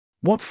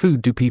What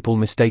food do people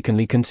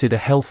mistakenly consider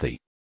healthy?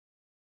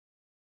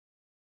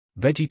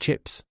 Veggie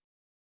chips.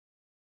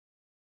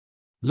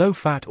 Low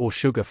fat or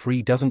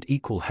sugar-free doesn't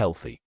equal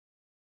healthy.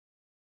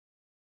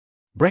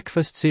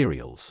 Breakfast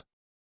cereals.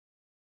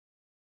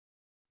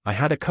 I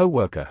had a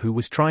coworker who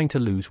was trying to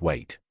lose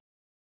weight.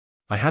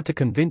 I had to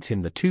convince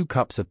him the 2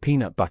 cups of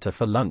peanut butter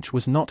for lunch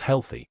was not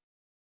healthy.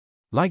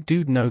 Like,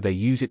 dude, no, they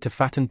use it to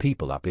fatten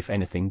people up, if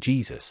anything,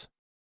 Jesus.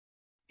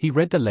 He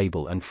read the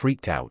label and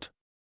freaked out.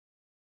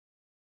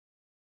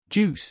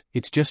 Juice,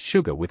 it's just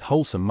sugar with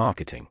wholesome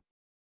marketing.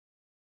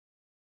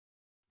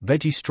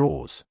 Veggie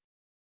straws.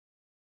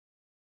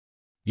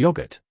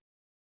 Yogurt.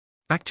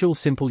 Actual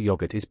simple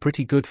yogurt is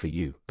pretty good for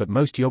you, but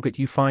most yogurt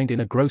you find in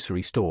a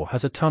grocery store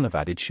has a ton of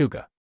added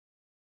sugar.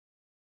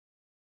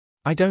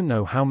 I don't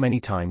know how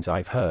many times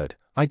I've heard,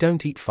 I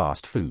don't eat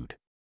fast food.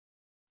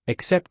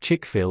 Except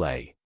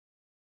Chick-fil-A.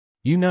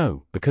 You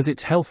know, because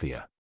it's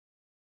healthier.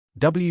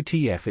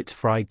 WTF, it's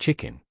fried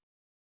chicken.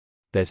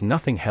 There's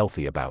nothing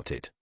healthy about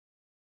it.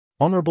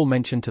 Honorable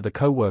mention to the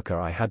coworker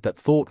I had that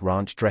thought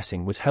ranch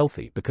dressing was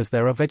healthy because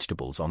there are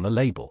vegetables on the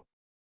label.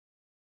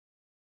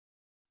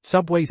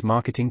 Subway's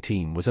marketing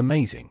team was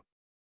amazing.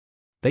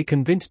 They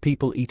convinced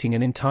people eating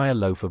an entire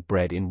loaf of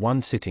bread in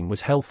one sitting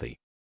was healthy.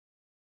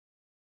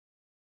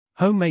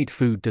 Homemade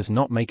food does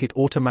not make it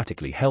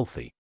automatically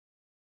healthy.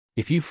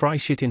 If you fry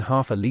shit in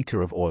half a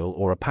liter of oil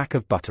or a pack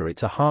of butter,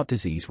 it's a heart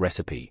disease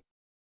recipe.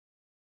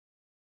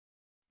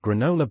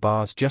 Granola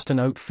bars, just an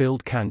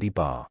oat-filled candy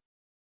bar.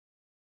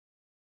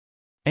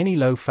 Any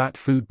low-fat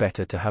food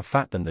better to have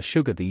fat than the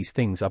sugar these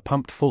things are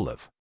pumped full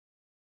of.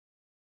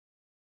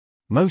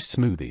 Most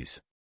smoothies.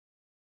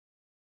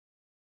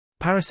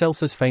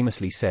 Paracelsus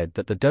famously said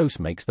that the dose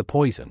makes the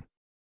poison.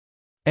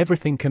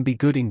 Everything can be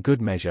good in good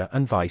measure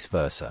and vice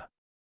versa.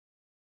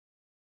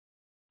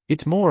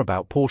 It's more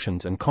about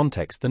portions and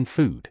context than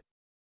food.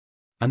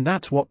 And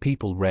that's what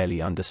people rarely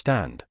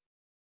understand.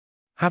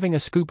 Having a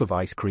scoop of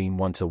ice cream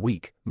once a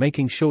week,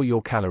 making sure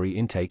your calorie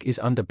intake is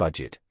under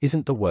budget,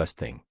 isn't the worst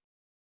thing.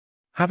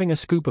 Having a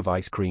scoop of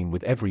ice cream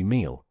with every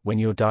meal, when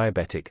you're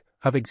diabetic,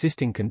 have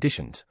existing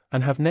conditions,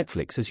 and have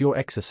Netflix as your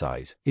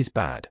exercise, is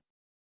bad.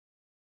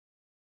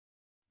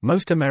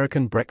 Most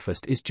American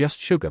breakfast is just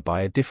sugar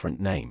by a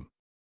different name.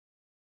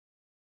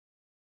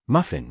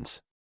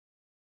 Muffins.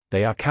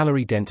 They are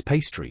calorie-dense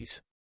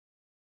pastries.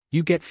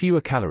 You get fewer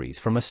calories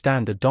from a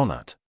standard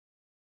donut.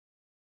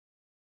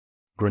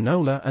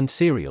 Granola and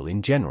cereal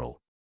in general.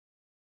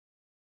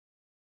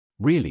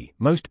 Really,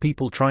 most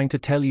people trying to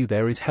tell you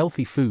there is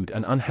healthy food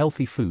and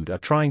unhealthy food are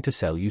trying to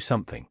sell you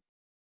something.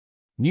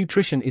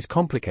 Nutrition is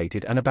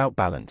complicated and about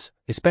balance,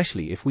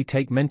 especially if we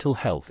take mental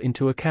health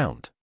into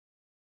account.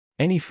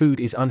 Any food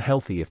is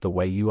unhealthy if the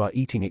way you are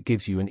eating it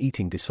gives you an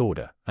eating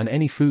disorder, and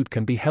any food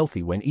can be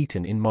healthy when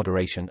eaten in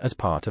moderation as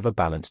part of a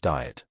balanced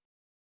diet.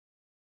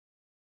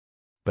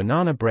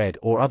 Banana bread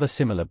or other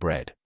similar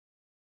bread.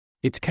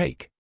 It's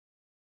cake.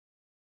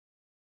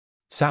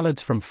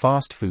 Salads from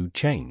fast food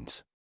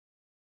chains.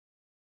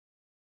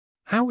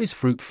 How is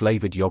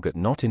fruit-flavored yogurt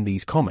not in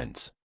these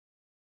comments?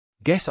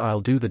 Guess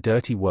I'll do the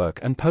dirty work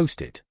and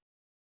post it.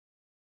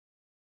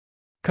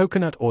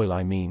 Coconut oil,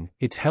 I mean,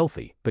 it's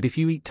healthy, but if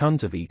you eat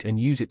tons of it and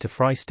use it to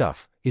fry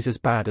stuff, is as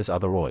bad as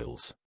other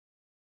oils.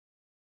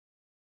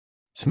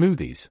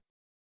 Smoothies.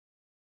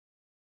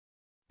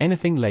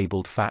 Anything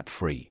labeled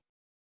fat-free.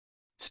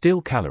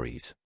 Still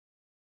calories.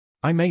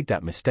 I made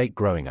that mistake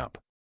growing up.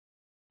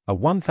 A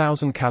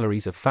 1,000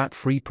 calories of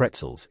fat-free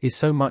pretzels is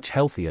so much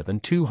healthier than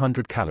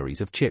 200 calories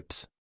of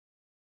chips.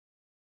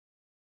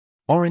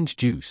 Orange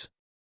juice.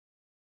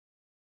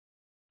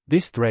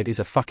 This thread is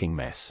a fucking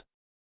mess.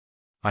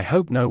 I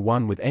hope no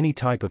one with any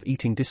type of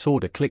eating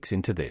disorder clicks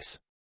into this.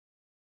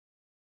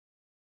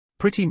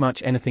 Pretty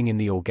much anything in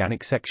the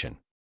organic section.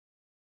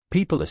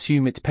 People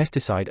assume it's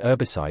pesticide,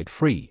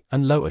 herbicide-free,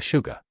 and lower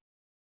sugar.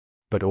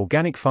 But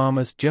organic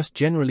farmers just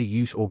generally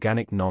use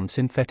organic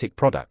non-synthetic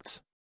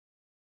products.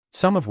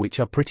 Some of which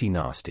are pretty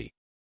nasty.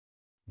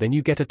 Then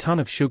you get a ton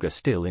of sugar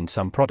still in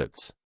some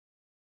products.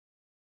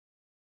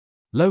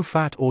 Low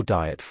fat or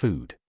diet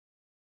food.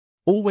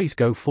 Always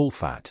go full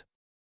fat.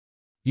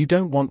 You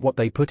don't want what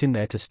they put in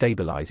there to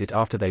stabilize it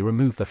after they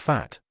remove the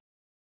fat.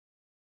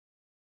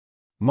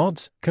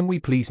 Mods, can we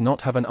please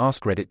not have an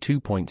Ask Reddit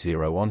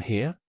 2.0 on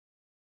here?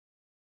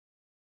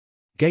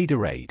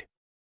 Gatorade.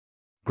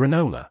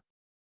 Granola.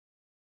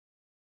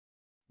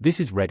 This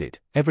is Reddit,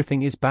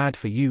 everything is bad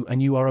for you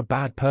and you are a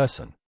bad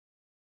person.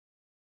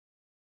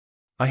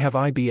 I have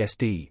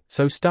IBS-D,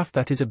 so stuff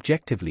that is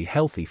objectively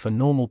healthy for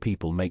normal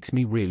people makes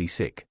me really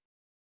sick.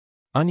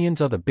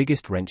 Onions are the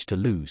biggest wrench to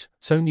lose,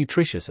 so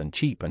nutritious and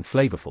cheap and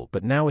flavorful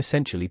but now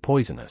essentially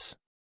poisonous.